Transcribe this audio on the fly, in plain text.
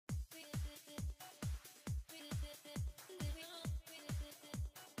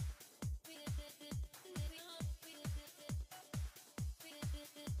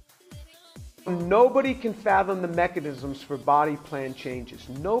Nobody can fathom the mechanisms for body plan changes.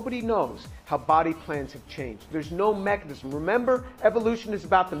 Nobody knows how body plans have changed. There's no mechanism. Remember, evolution is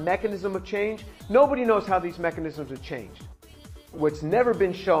about the mechanism of change. Nobody knows how these mechanisms have changed. What's never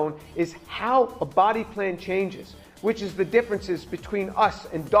been shown is how a body plan changes, which is the differences between us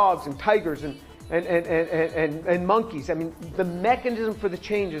and dogs and tigers and monkeys. I mean, the mechanism for the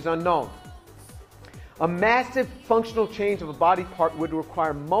change is unknown. A massive functional change of a body part would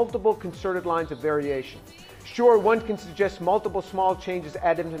require multiple concerted lines of variation. Sure, one can suggest multiple small changes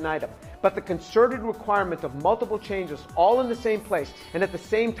ad infinitum, but the concerted requirement of multiple changes all in the same place and at the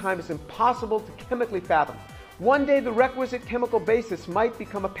same time is impossible to chemically fathom. One day the requisite chemical basis might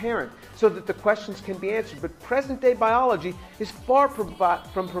become apparent so that the questions can be answered, but present-day biology is far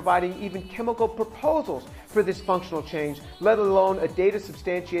from providing even chemical proposals for this functional change, let alone a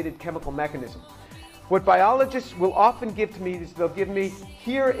data-substantiated chemical mechanism. What biologists will often give to me is they'll give me,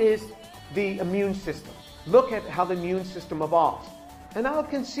 here is the immune system. Look at how the immune system evolves. And I'll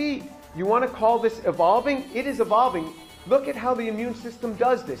concede, you want to call this evolving? It is evolving. Look at how the immune system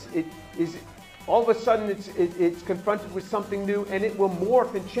does this. It is all of a sudden it's confronted with something new and it will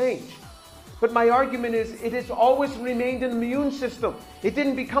morph and change. But my argument is it has always remained an immune system. It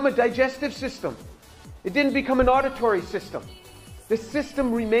didn't become a digestive system. It didn't become an auditory system. The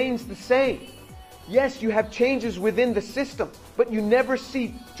system remains the same. Yes, you have changes within the system, but you never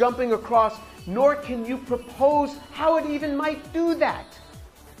see jumping across, nor can you propose how it even might do that.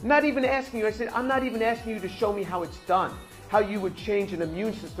 I'm not even asking you, I said, I'm not even asking you to show me how it's done, how you would change an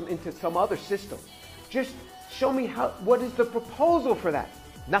immune system into some other system. Just show me what is the proposal for that?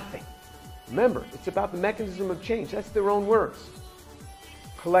 Nothing. Remember, it's about the mechanism of change. That's their own words.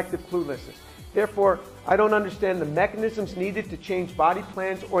 Collective cluelessness. Therefore, I don't understand the mechanisms needed to change body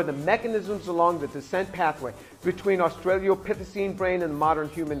plans or the mechanisms along the descent pathway between Australopithecine brain and the modern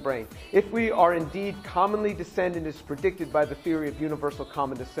human brain. If we are indeed commonly descendant as predicted by the theory of universal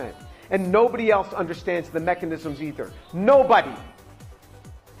common descent. And nobody else understands the mechanisms either. Nobody!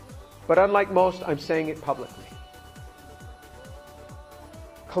 But unlike most, I'm saying it publicly.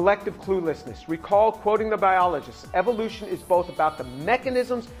 Collective cluelessness. Recall, quoting the biologists, evolution is both about the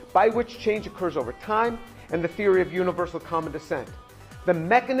mechanisms by which change occurs over time and the theory of universal common descent. The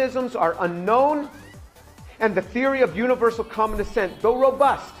mechanisms are unknown, and the theory of universal common descent, though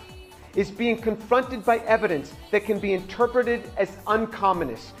robust, is being confronted by evidence that can be interpreted as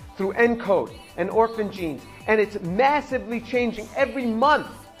uncommonness through ENCODE and orphan genes, and it's massively changing every month.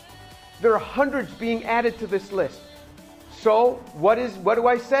 There are hundreds being added to this list. So, what do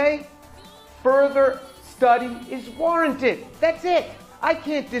I say? Further study is warranted. That's it. I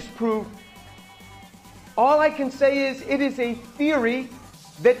can't disprove. All I can say is it is a theory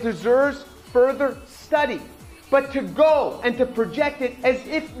that deserves further study. But to go and to project it as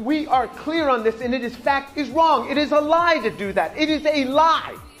if we are clear on this and it is fact is wrong. It is a lie to do that. It is a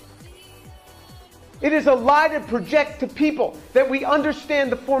lie. It is a lie to project to people that we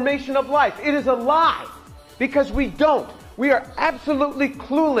understand the formation of life. It is a lie because we don't. We are absolutely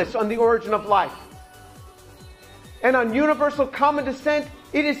clueless on the origin of life. And on universal common descent,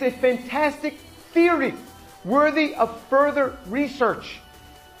 it is a fantastic theory, worthy of further research.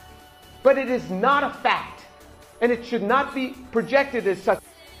 But it is not a fact, and it should not be projected as such.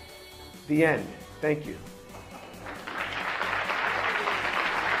 The end. Thank you.